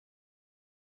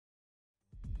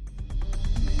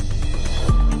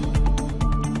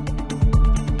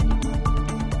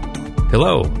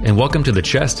Hello, and welcome to the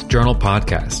Chest Journal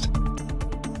podcast,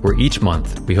 where each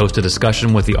month we host a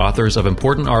discussion with the authors of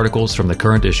important articles from the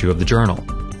current issue of the journal,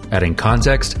 adding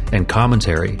context and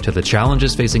commentary to the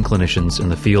challenges facing clinicians in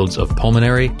the fields of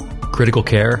pulmonary, critical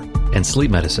care, and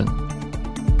sleep medicine.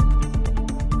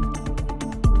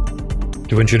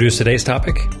 To introduce today's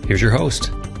topic, here's your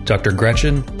host, Dr.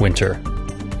 Gretchen Winter.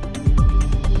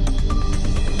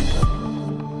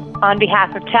 On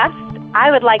behalf of Chest, I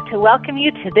would like to welcome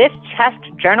you to this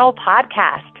Chest Journal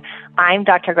podcast. I'm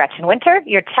Dr. Gretchen Winter,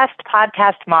 your Chest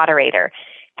podcast moderator.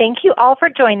 Thank you all for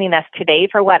joining us today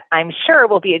for what I'm sure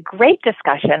will be a great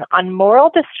discussion on moral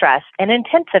distress in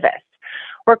intensivists.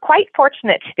 We're quite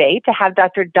fortunate today to have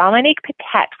Dr. Dominique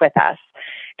Paquette with us.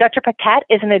 Dr. Paquette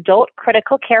is an adult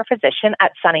critical care physician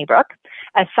at Sunnybrook,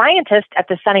 a scientist at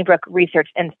the Sunnybrook Research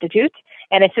Institute,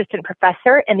 an assistant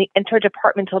professor in the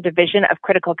Interdepartmental Division of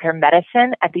Critical Care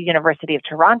Medicine at the University of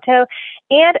Toronto,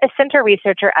 and a center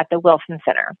researcher at the Wilson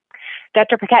Center.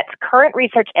 Dr. Paquette's current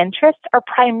research interests are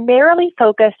primarily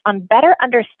focused on better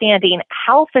understanding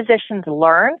how physicians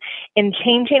learn in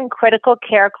changing critical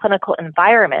care clinical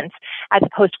environments at the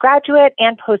postgraduate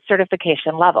and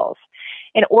post-certification levels.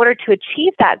 In order to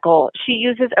achieve that goal, she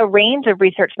uses a range of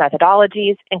research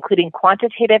methodologies, including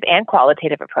quantitative and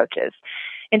qualitative approaches.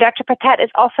 And Dr. Paquette is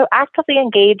also actively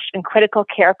engaged in critical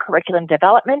care curriculum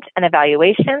development and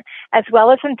evaluation, as well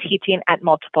as in teaching at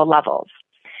multiple levels.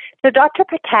 So Dr.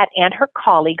 Paquette and her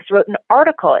colleagues wrote an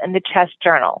article in the Chest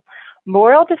Journal,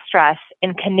 Moral Distress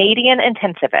in Canadian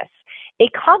Intensivists, a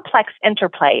complex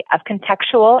interplay of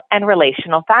contextual and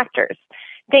relational factors.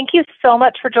 Thank you so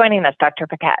much for joining us, Dr.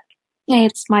 Paquette.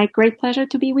 It's my great pleasure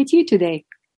to be with you today.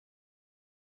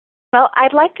 Well,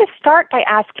 I'd like to start by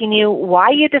asking you why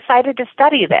you decided to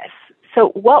study this. So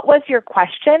what was your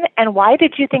question and why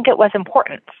did you think it was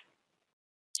important?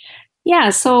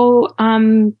 So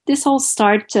this all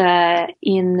started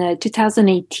in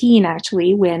 2018,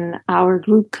 actually, when our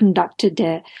group conducted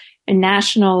a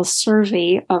national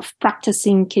survey of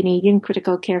practicing Canadian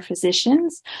critical care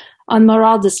physicians on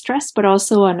moral distress, but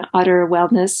also on other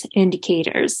wellness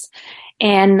indicators.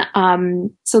 And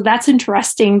so that's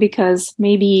interesting because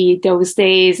maybe those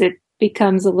days it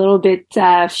becomes a little bit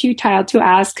futile to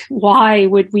ask why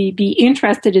would we be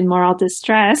interested in moral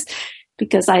distress,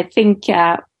 because I think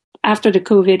after the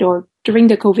COVID or during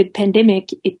the COVID pandemic,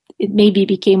 it maybe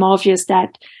became obvious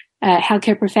that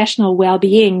healthcare professional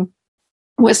well-being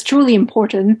was truly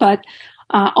important, but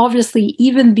obviously,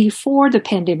 even before the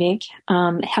pandemic,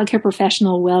 healthcare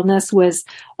professional wellness was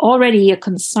already a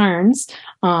concern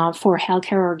for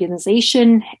healthcare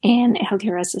organizations and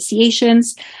healthcare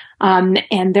associations,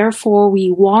 and therefore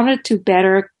we wanted to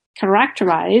better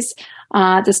characterize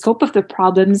the scope of the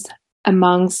problems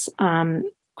amongst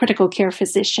critical care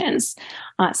physicians.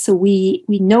 So we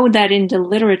know that in the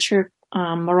literature,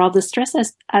 moral distress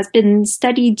has been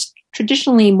studied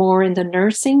traditionally more in the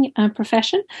nursing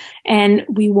profession, and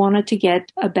we wanted to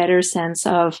get a better sense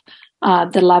of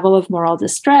the level of moral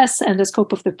distress and the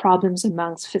scope of the problems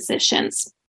amongst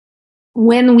physicians.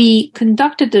 When we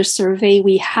conducted the survey,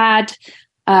 we had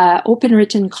open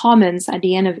written comments at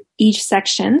the end of each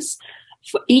section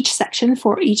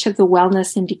for each of the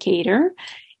wellness indicator.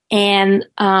 And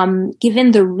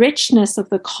given the richness of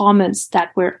the comments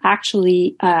that were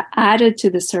actually added to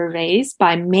the surveys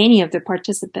by many of the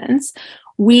participants,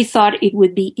 we thought it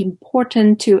would be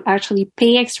important to actually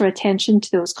pay extra attention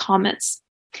to those comments.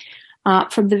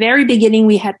 From the very beginning,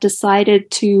 we had decided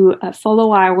to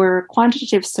follow our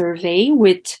quantitative survey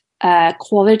with a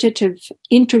qualitative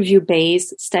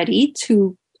interview-based study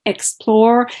to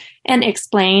explore and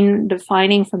explain the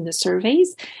finding from the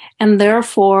surveys. And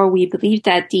therefore, we believe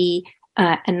that the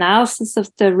analysis of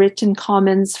the written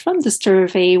comments from the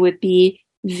survey would be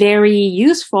very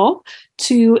useful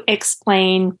to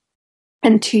explain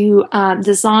and to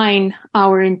design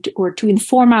or to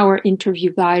inform our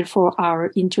interview guide for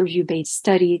our interview-based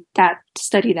study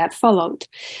that followed.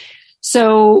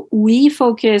 So we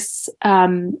focus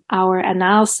our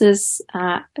analysis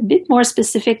a bit more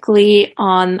specifically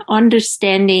on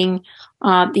understanding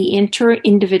the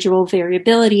inter-individual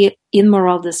variability in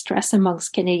moral distress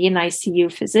amongst Canadian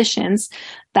ICU physicians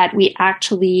that we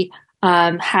actually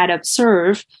had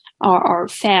observed or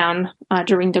found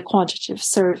during the quantitative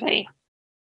survey.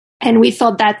 And we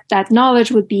thought that that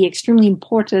knowledge would be extremely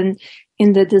important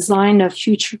in the design of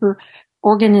future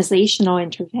organizational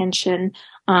intervention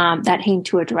that aim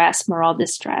to address moral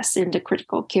distress in the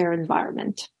critical care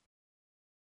environment.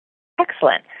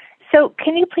 Excellent. So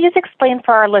can you please explain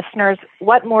for our listeners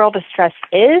what moral distress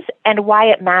is and why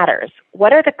it matters?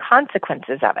 What are the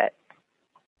consequences of it?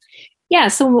 Yeah,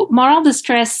 so moral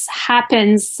distress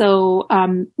happens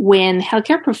when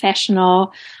healthcare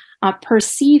professional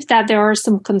perceive that there are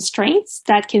some constraints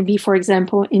that can be, for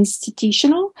example,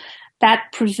 institutional, that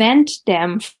prevent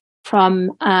them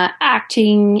from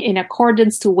acting in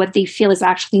accordance to what they feel is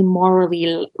actually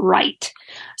morally right.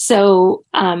 So,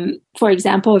 for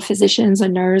example, a physician, a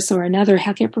nurse, or another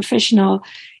healthcare professional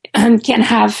can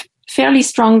have fairly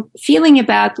strong feeling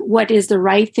about what is the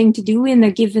right thing to do in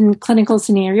a given clinical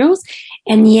scenarios,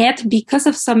 and yet because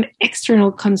of some external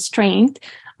constraint,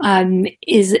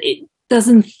 it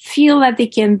doesn't feel that they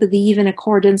can believe in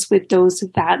accordance with those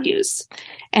values.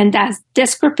 And that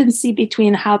discrepancy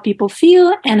between how people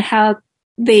feel and how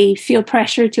they feel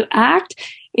pressure to act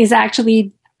is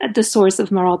actually the source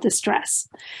of moral distress.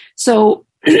 So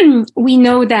we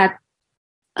know that,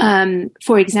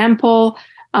 for example,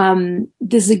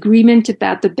 disagreement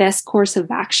about the best course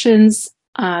of actions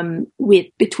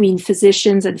between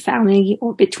physicians and family,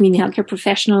 or between healthcare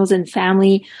professionals and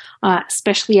family,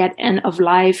 especially at end of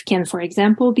life, can, for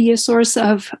example, be a source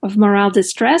of moral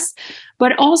distress.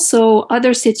 But also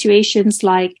other situations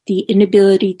like the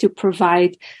inability to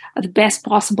provide the best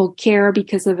possible care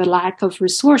because of a lack of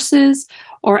resources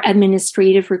or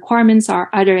administrative requirements are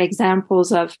other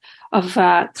examples of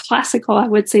classical, I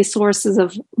would say, sources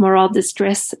of moral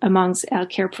distress amongst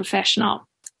healthcare professionals.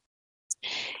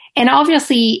 And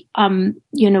obviously,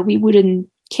 we wouldn't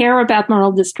care about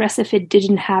moral distress if it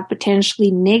didn't have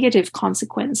potentially negative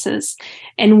consequences.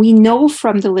 And we know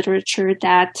from the literature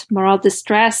that moral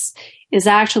distress is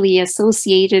actually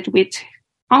associated with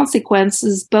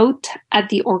consequences both at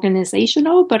the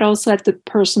organizational but also at the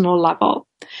personal level.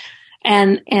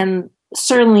 And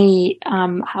certainly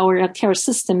our healthcare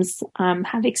systems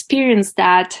have experienced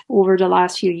that over the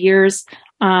last few years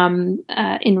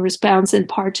in response in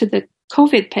part to the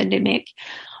COVID pandemic.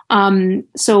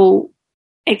 So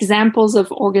examples of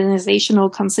organizational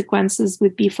consequences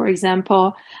would be, for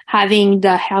example, having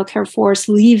the healthcare force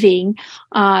leaving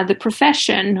the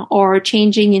profession or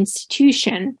changing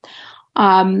institution,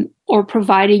 or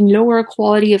providing lower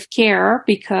quality of care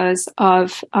because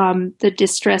of the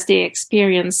distress they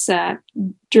experience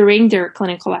during their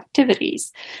clinical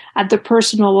activities. At the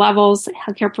personal levels,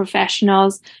 healthcare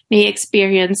professionals may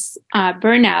experience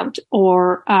burnout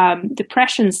or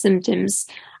depression symptoms.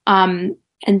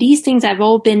 And these things have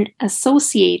all been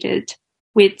associated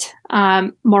with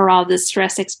moral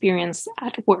distress experience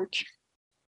at work.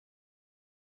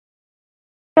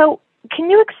 So, can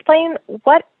you explain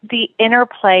what the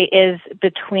interplay is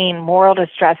between moral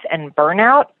distress and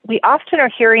burnout? We often are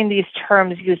hearing these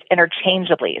terms used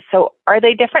interchangeably. So are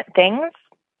they different things?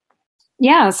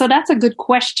 Yeah, so that's a good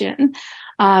question.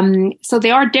 So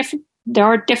they are different. They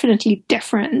are definitely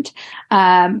different.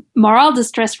 Moral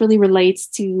distress really relates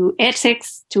to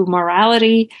ethics, to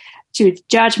morality, to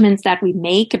judgments that we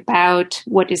make about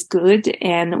what is good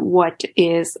and what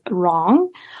is wrong.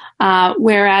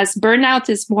 Whereas burnout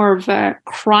is more of a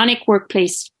chronic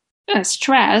workplace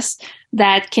stress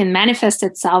that can manifest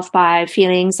itself by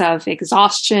feelings of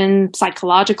exhaustion,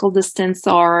 psychological distance,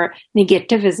 or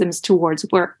negativisms towards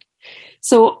work.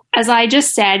 So, as I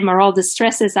just said, moral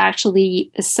distress is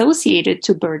actually associated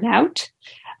to burnout.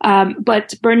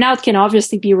 But burnout can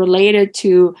obviously be related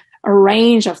to a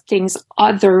range of things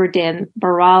other than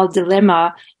moral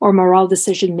dilemma or moral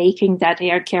decision making that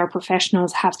healthcare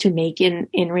professionals have to make in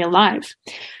real life.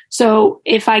 So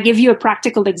if I give you a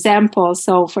practical example,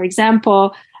 so for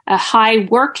example, a high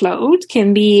workload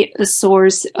can be a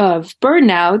source of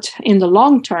burnout in the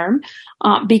long term,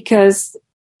 because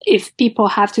if people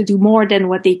have to do more than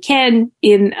what they can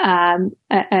in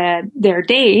their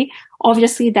day,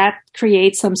 obviously that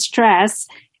creates some stress.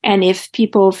 And if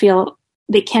people feel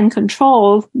they can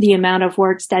control the amount of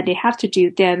work that they have to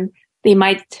do, then they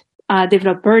might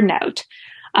develop burnout.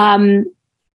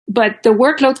 But the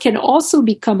workload can also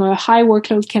become, a high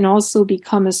workload can also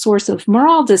become a source of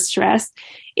moral distress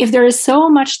if there is so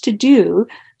much to do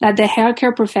that the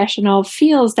healthcare professional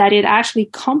feels that it actually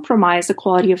compromises the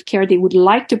quality of care they would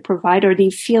like to provide, or they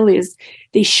feel is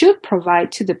they should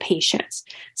provide to the patients.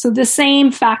 So the same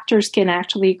factors can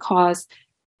actually cause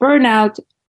burnout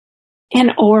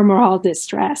and or moral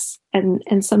distress.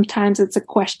 And sometimes it's a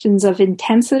questions of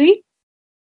intensity,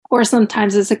 or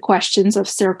sometimes it's a questions of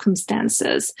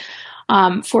circumstances.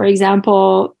 For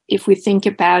example, if we think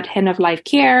about end-of-life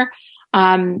care,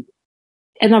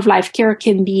 end-of-life care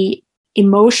can be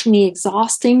emotionally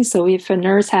exhausting. So if a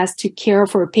nurse has to care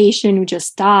for a patient who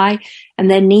just died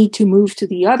and then need to move to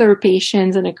the other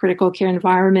patients in a critical care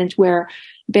environment where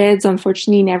beds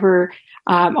unfortunately never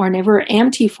are never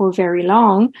empty for very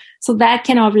long. So that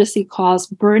can obviously cause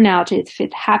burnout if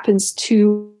it happens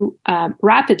too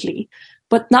rapidly,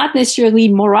 but not necessarily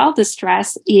morale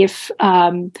distress if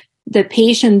the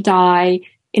patient die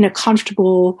in a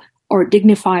comfortable or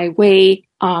dignified way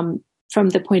from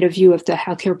the point of view of the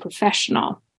healthcare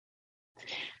professional.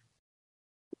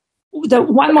 The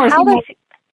one more thing.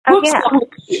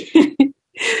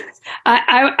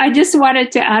 I just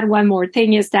wanted to add one more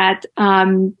thing is that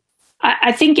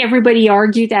I think everybody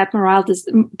argued that burnout,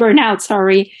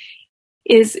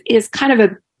 is kind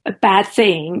of a bad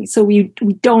thing. So we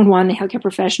don't want the healthcare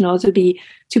professional to be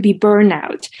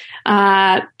burnout.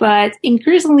 But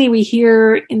increasingly we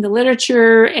hear in the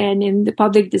literature and in the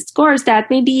public discourse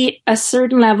that maybe a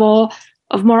certain level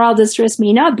of moral distress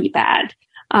may not be bad.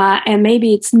 And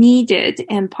maybe it's needed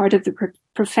and part of the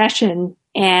profession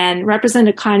and represent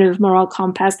a kind of moral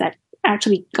compass that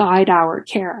actually guide our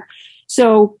care.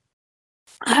 So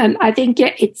I think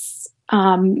it's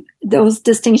those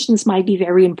distinctions might be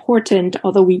very important,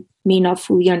 although we may not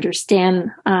fully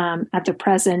understand at the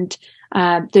present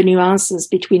the nuances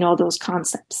between all those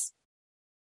concepts.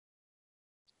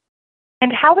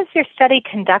 And how was your study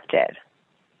conducted?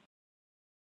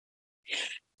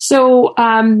 So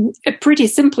pretty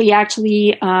simply,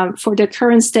 actually, for the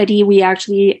current study, we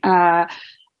actually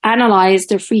analyzed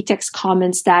the free text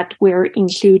comments that were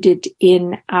included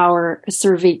in our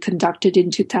survey conducted in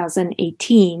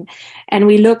 2018. And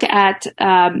we look at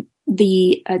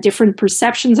the different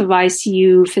perceptions of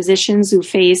ICU physicians who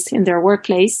face in their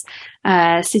workplace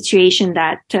situation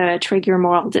that trigger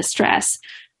moral distress.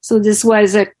 So this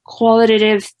was a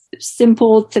qualitative,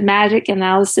 simple thematic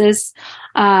analysis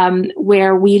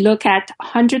where we look at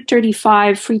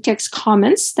 135 free text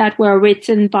comments that were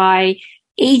written by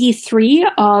 83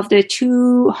 of the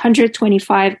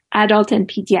 225 adult and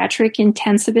pediatric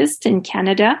intensivists in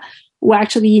Canada who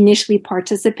actually initially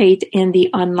participate in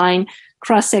the online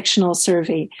cross-sectional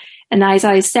survey. And as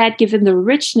I said, given the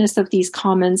richness of these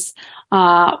comments,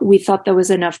 we thought there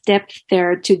was enough depth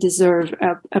there to deserve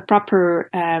a proper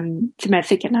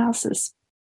thematic analysis.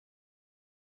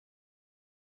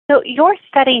 So your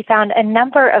study found a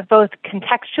number of both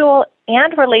contextual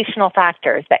and relational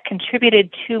factors that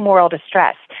contributed to moral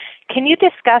distress. Can you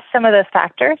discuss some of those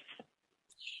factors?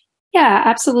 Yeah,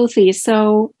 absolutely.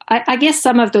 So I guess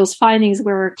some of those findings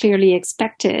were clearly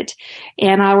expected.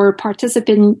 And our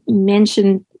participant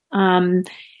mentioned,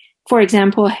 for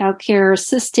example, healthcare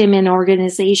system and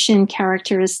organization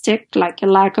characteristic, like a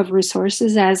lack of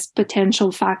resources as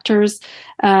potential factors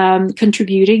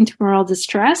contributing to moral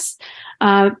distress.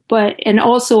 And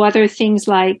also other things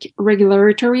like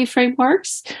regulatory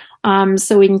frameworks.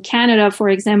 So in Canada, for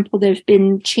example, there have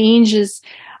been changes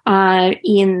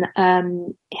in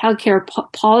healthcare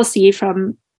policy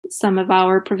from some of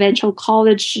our provincial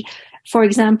college, for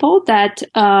example, that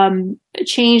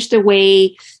changed the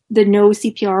way the no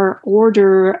CPR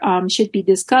order should be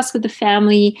discussed with the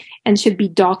family and should be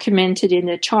documented in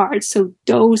the chart. So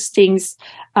those things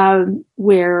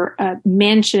were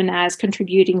mentioned as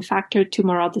contributing factor to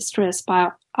moral distress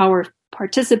by our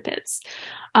participants.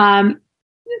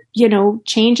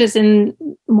 Changes in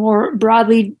more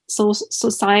broadly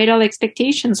societal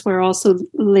expectations were also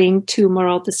linked to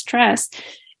moral distress.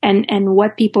 And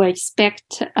what people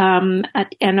expect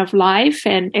at end of life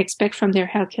and expect from their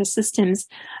healthcare systems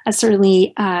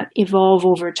certainly evolve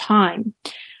over time.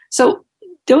 So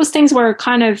those things were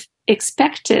kind of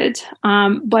expected,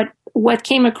 but what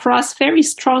came across very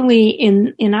strongly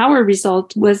in our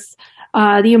result was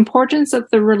the importance of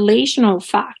the relational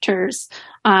factors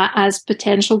as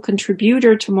potential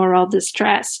contributor to moral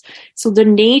distress. So the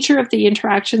nature of the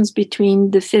interactions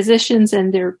between the physicians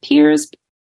and their peers,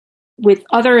 with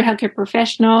other healthcare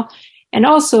professional, and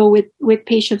also with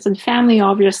patients and family,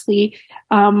 obviously,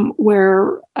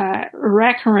 were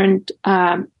recurrent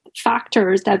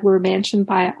factors that were mentioned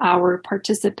by our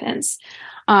participants.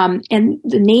 And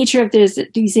the nature of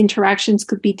these interactions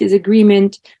could be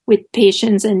disagreement with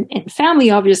patients and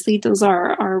family. Obviously, those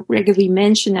are regularly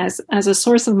mentioned as a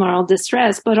source of moral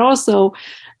distress, but also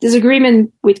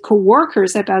disagreement with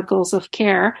coworkers about goals of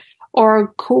care,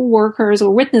 or co-workers,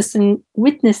 or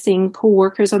witnessing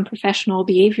co-workers on professional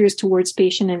behaviors towards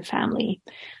patient and family.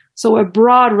 So a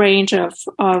broad range of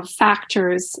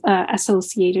factors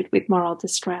associated with moral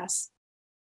distress.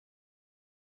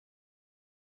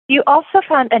 You also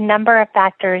found a number of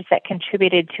factors that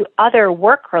contributed to other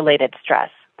work-related stress.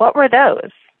 What were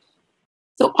those?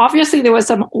 So obviously there was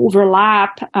some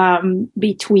overlap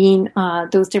between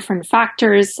those different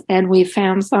factors, and we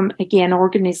found some, again,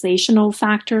 organizational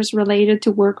factors related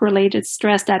to work-related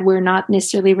stress that were not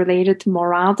necessarily related to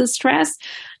morale distress,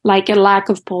 like a lack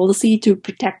of policy to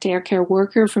protect healthcare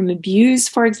workers from abuse,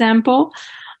 for example,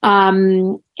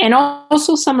 and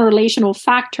also some relational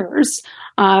factors,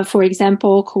 for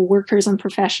example, co-workers and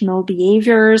professional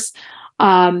behaviors,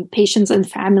 patients and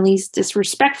families'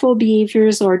 disrespectful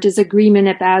behaviors or disagreement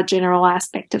about general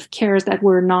aspect of care that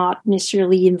were not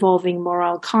necessarily involving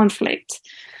moral conflict.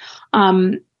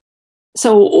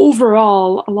 So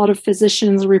overall, a lot of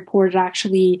physicians reported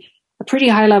actually a pretty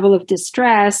high level of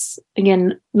distress,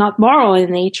 again, not moral in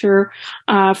nature,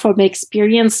 from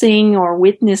experiencing or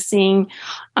witnessing,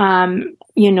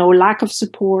 lack of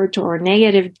support or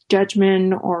negative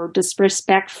judgment or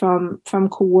disrespect from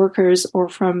coworkers or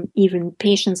from even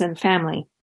patients and family.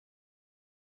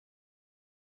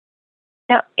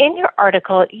 Now, in your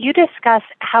article, you discuss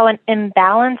how an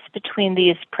imbalance between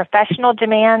these professional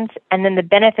demands and then the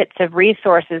benefits of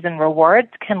resources and rewards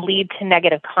can lead to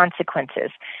negative consequences.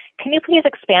 Can you please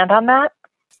expand on that?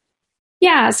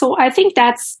 Yeah, so I think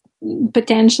that's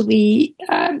potentially,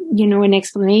 an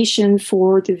explanation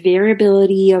for the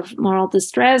variability of moral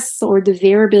distress or the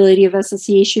variability of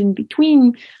association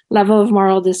between level of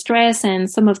moral distress and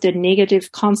some of the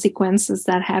negative consequences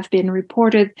that have been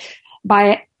reported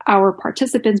by our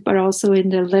participants, but also in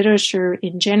the literature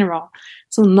in general.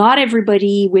 So not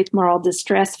everybody with moral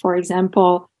distress, for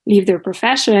example, leave their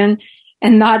profession,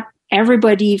 and not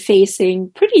everybody facing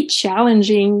pretty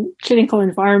challenging clinical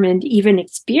environment even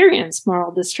experience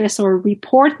moral distress or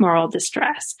report moral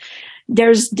distress.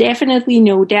 There's definitely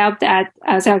no doubt that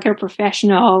as healthcare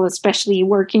professional, especially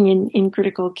working in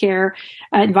critical care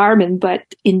environment, but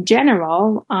in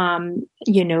general,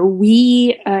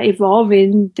 we evolve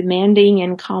in demanding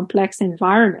and complex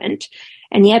environment.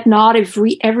 And yet not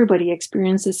everybody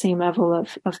experiences the same level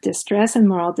of distress and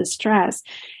moral distress.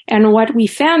 And what we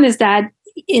found is that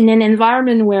in an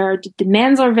environment where the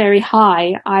demands are very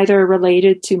high, either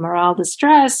related to moral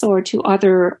distress or to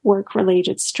other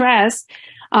work-related stress,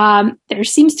 there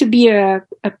seems to be a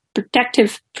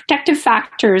protective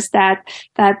factors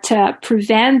that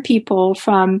prevent people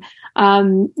from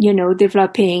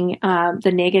developing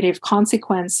the negative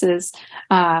consequences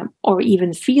or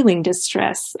even feeling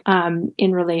distress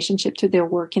in relationship to their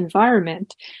work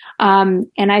environment. And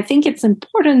I think it's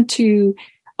important to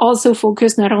also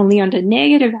focus not only on the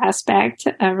negative aspect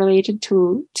related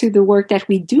to the work that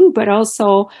we do, but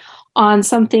also on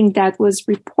something that was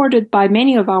reported by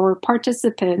many of our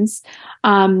participants.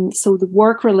 So the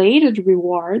work-related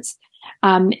rewards,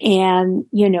 and,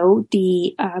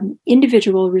 the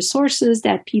individual resources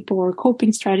that people or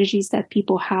coping strategies that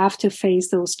people have to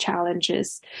face those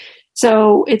challenges.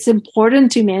 So it's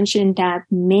important to mention that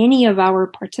many of our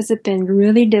participants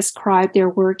really describe their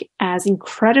work as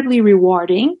incredibly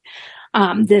rewarding,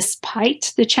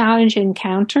 despite the challenge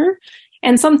encounter,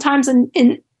 and sometimes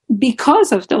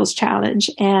because of those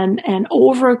challenges and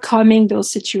overcoming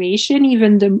those situations,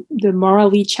 even the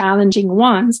morally challenging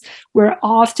ones, were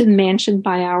often mentioned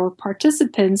by our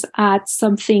participants as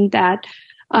something that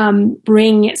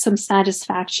bring some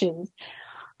satisfaction.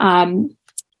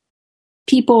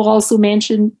 People also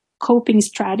mentioned coping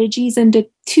strategies, and the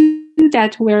two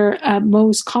that were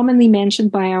most commonly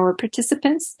mentioned by our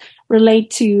participants relate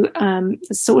to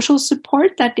the social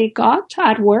support that they got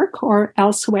at work or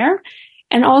elsewhere,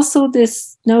 and also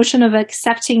this notion of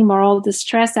accepting moral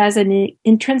distress as an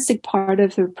intrinsic part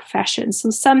of their profession.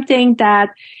 So something that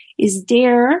is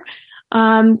there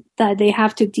that they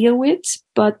have to deal with,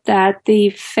 but that they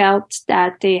felt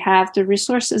that they have the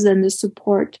resources and the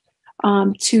support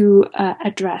to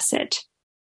address it.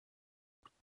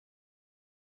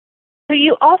 So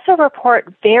you also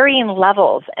report varying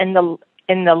levels in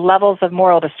the levels of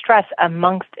moral distress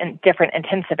amongst different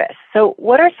intensivists. So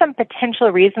what are some potential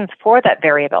reasons for that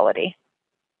variability?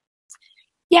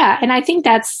 Yeah, and I think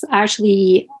that's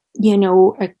actually,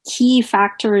 a key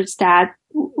factor that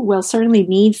will certainly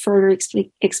need further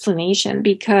explanation,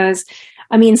 because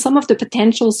some of the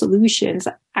potential solutions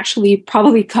actually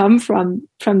probably come from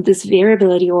this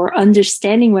variability or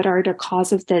understanding what are the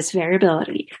cause of this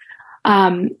variability.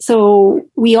 So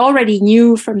we already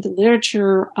knew from the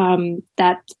literature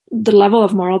that the level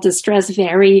of moral distress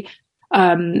vary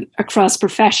across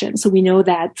professions. So we know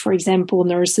that, for example,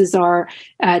 nurses are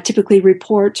typically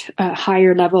report a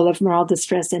higher level of moral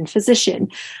distress than physician.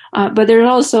 But there's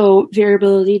also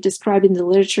variability described in the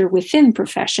literature within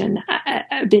profession,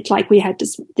 a bit like we had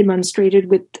demonstrated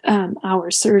with our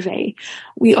survey.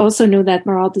 We also know that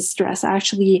moral distress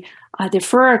actually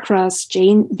differ across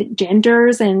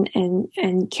genders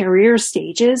and career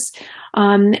stages,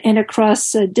 and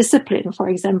across discipline, for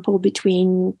example,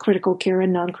 between critical care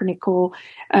and non-critical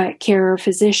care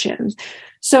physicians.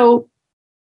 So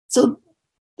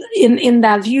in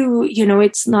that view,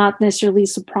 it's not necessarily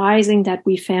surprising that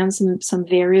we found some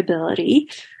variability.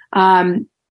 And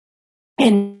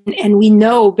we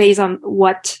know, based on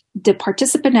what the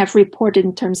participants have reported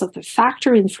in terms of the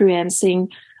factor influencing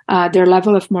their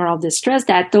level of moral distress,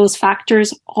 that those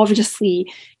factors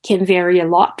obviously can vary a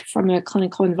lot from a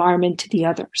clinical environment to the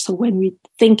other. So when we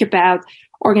think about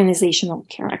organizational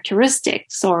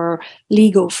characteristics or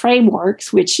legal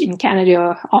frameworks, which in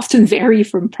Canada often vary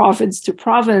from province to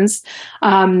province,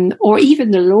 or even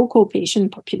the local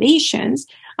patient populations,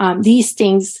 these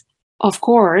things, of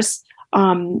course,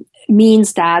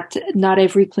 means that not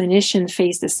every clinician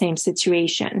face the same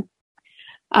situation.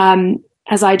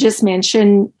 As I just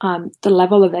mentioned, the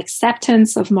level of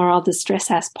acceptance of moral distress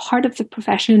as part of the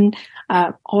profession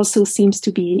also seems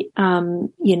to be,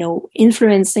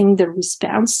 influencing the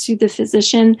response to the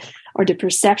physician or the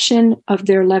perception of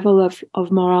their level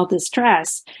of moral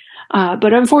distress.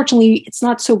 But unfortunately, it's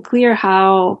not so clear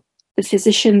how the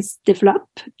physicians develop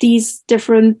these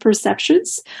different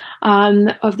perceptions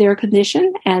of their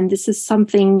condition. And this is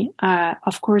something,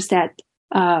 of course, that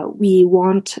we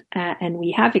want and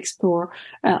we have explored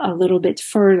a little bit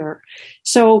further.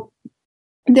 So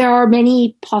there are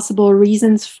many possible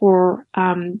reasons for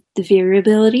the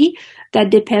variability that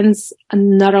depends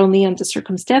not only on the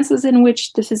circumstances in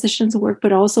which the physicians work,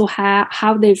 but also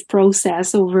how they've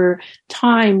processed over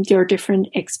time their different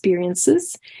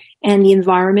experiences and the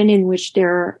environment in which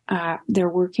they're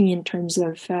working in terms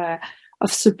of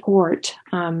support,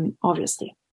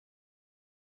 obviously.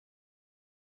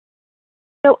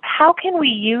 So how can we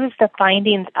use the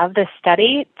findings of the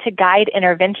study to guide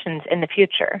interventions in the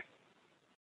future?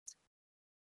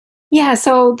 Yeah,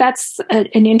 so that's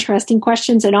an interesting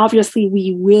question. And obviously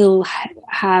we will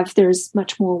there's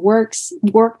much more work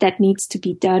that needs to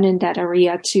be done in that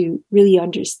area to really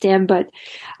understand. But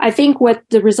I think what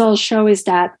the results show is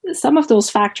that some of those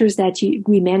factors that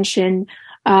we mentioned,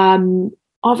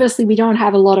 obviously we don't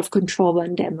have a lot of control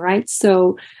on them, right?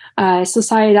 So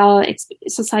societal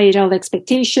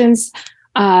expectations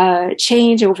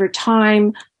change over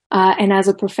time, and as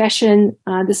a profession,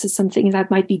 this is something that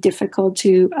might be difficult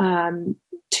to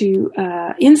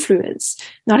influence.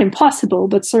 Not impossible,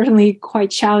 but certainly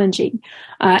quite challenging.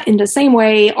 In the same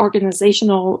way,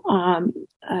 organizational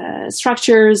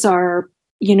structures are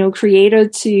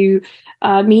created to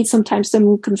meet sometimes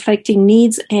some conflicting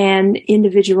needs, and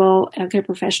individual healthcare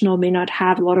professional may not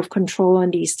have a lot of control on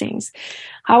these things.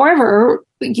 However,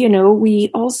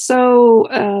 we also,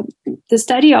 the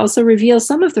study also reveals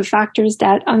some of the factors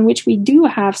on which we do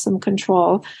have some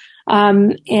control.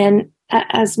 And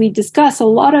as we discuss, a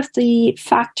lot of the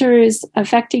factors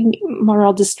affecting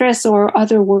moral distress or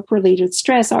other work-related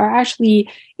stress are actually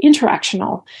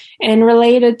interactional and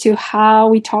related to how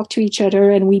we talk to each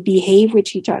other and we behave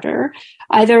with each other,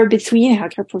 either between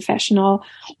healthcare professional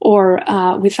or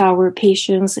with our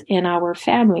patients and our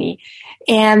family.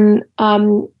 And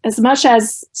as much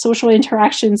as social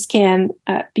interactions can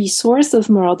be source of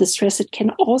moral distress, it can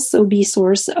also be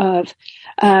source of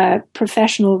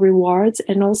professional rewards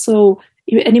and also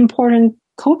an important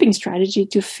coping strategy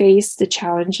to face the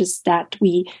challenges that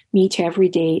we meet every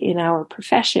day in our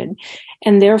profession.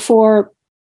 And therefore,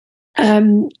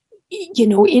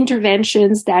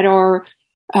 interventions that are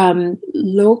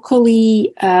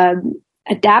locally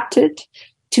adapted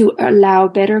to allow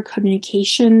better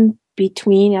communication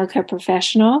between healthcare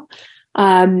professionals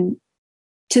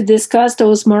to discuss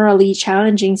those morally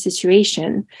challenging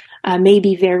situations may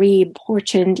be very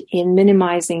important in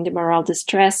minimizing the moral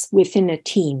distress within a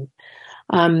team.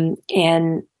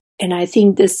 And I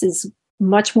think this is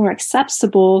much more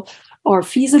acceptable or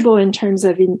feasible in terms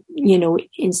of,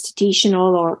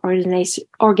 institutional or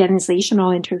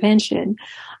organizational intervention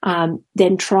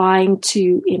than trying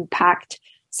to impact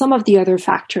some of the other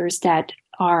factors that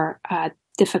are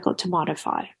difficult to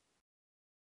modify.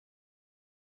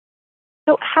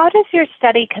 So how does your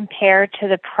study compare to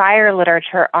the prior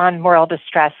literature on moral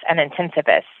distress and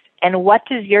intensivists? And what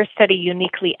does your study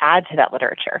uniquely add to that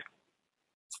literature?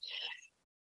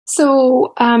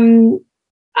 So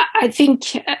I think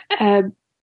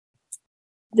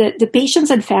the patients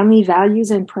and family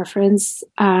values and preference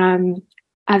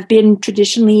have been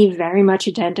traditionally very much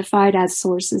identified as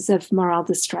sources of moral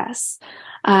distress.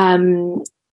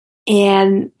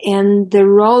 And the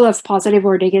role of positive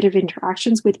or negative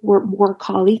interactions with work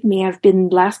colleague may have been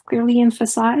less clearly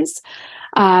emphasized,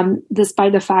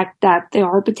 despite the fact that they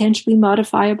are potentially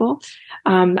modifiable,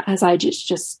 as I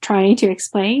just trying to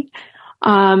explain.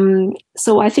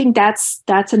 So I think that's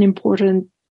an important,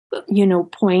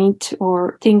 point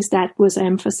or things that was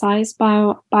emphasized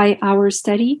by our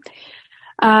study.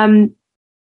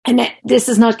 And this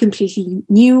is not completely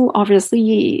new.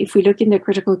 Obviously, if we look in the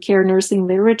critical care nursing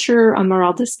literature on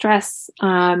moral distress,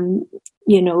 the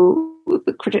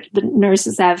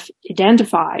nurses have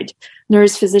identified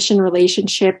nurse-physician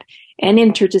relationship and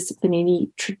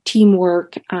interdisciplinary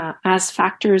teamwork as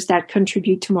factors that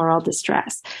contribute to moral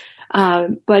distress.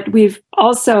 But we've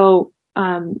also,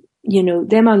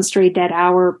 demonstrate that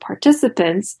our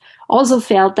participants also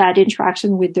felt that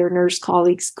interaction with their nurse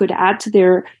colleagues could add to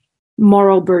their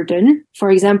moral burden. For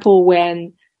example,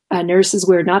 when nurses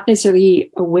were not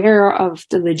necessarily aware of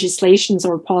the legislations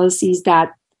or policies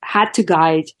that had to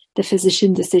guide the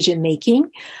physician decision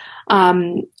making,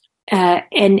 but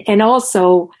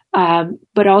also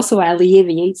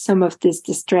alleviate some of this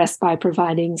distress by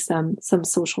providing some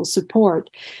social support.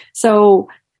 So,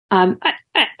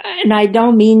 and I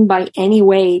don't mean by any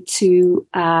way to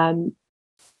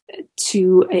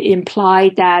imply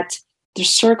that the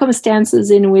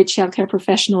circumstances in which healthcare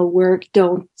professional work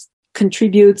don't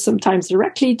contribute sometimes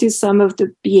directly to some of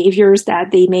the behaviors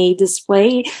that they may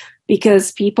display,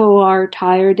 because people are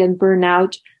tired and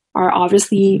burnout are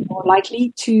obviously more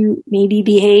likely to maybe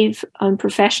behave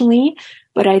unprofessionally.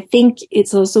 But I think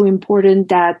it's also important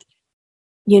that,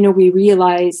 we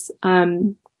realize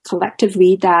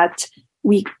collectively that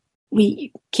we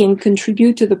can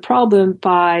contribute to the problem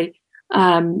by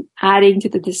adding to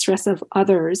the distress of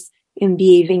others in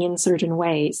behaving in certain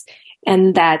ways,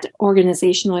 and that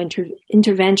organizational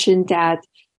intervention that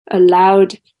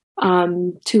allowed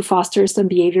to foster some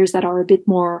behaviors that are a bit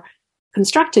more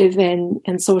constructive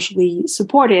and socially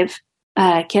supportive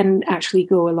can actually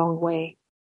go a long way.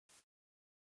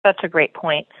 That's a great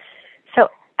point. So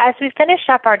as we finish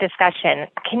up our discussion,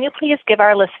 can you please give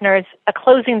our listeners a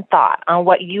closing thought on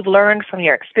what you've learned from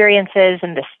your experiences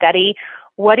in the study?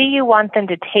 What do you want them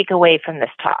to take away from this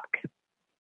talk?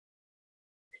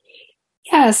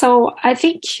 Yeah, so I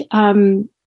think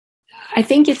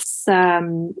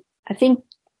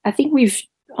we've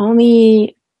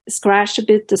only scratched a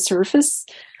bit the surface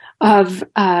of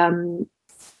not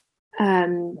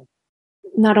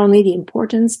only the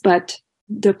importance but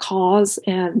the cause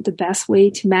and the best way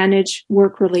to manage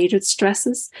work-related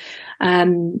stresses.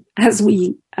 As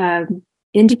we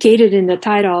indicated in the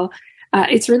title,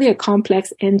 it's really a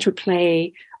complex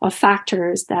interplay of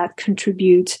factors that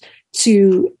contribute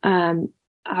to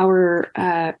our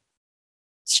the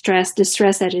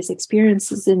stress that is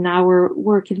experiences in our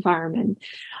work environment.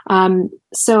 But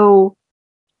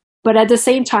at the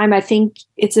same time, I think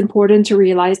it's important to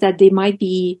realize that there might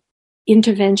be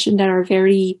interventions that are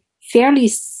fairly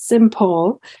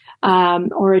simple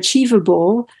or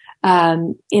achievable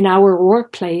in our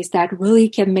workplace that really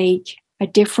can make a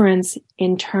difference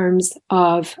in terms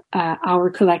of our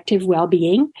collective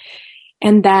well-being,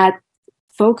 and that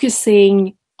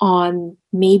focusing on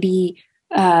maybe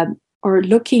or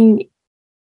looking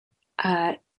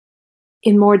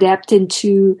in more depth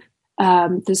into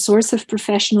the source of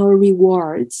professional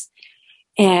rewards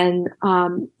and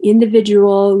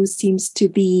individual who seems to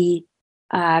be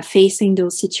facing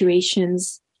those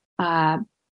situations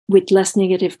with less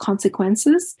negative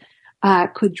consequences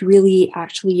could really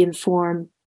actually inform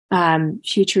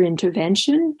future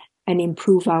intervention and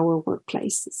improve our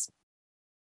workplaces.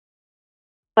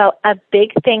 Well, a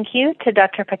big thank you to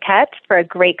Dr. Paquette for a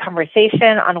great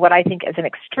conversation on what I think is an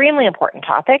extremely important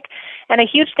topic, and a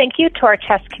huge thank you to our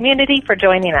CHEST community for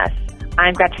joining us.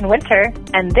 I'm Gretchen Winter,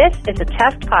 and this is the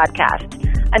CHEST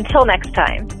Podcast. Until next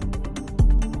time.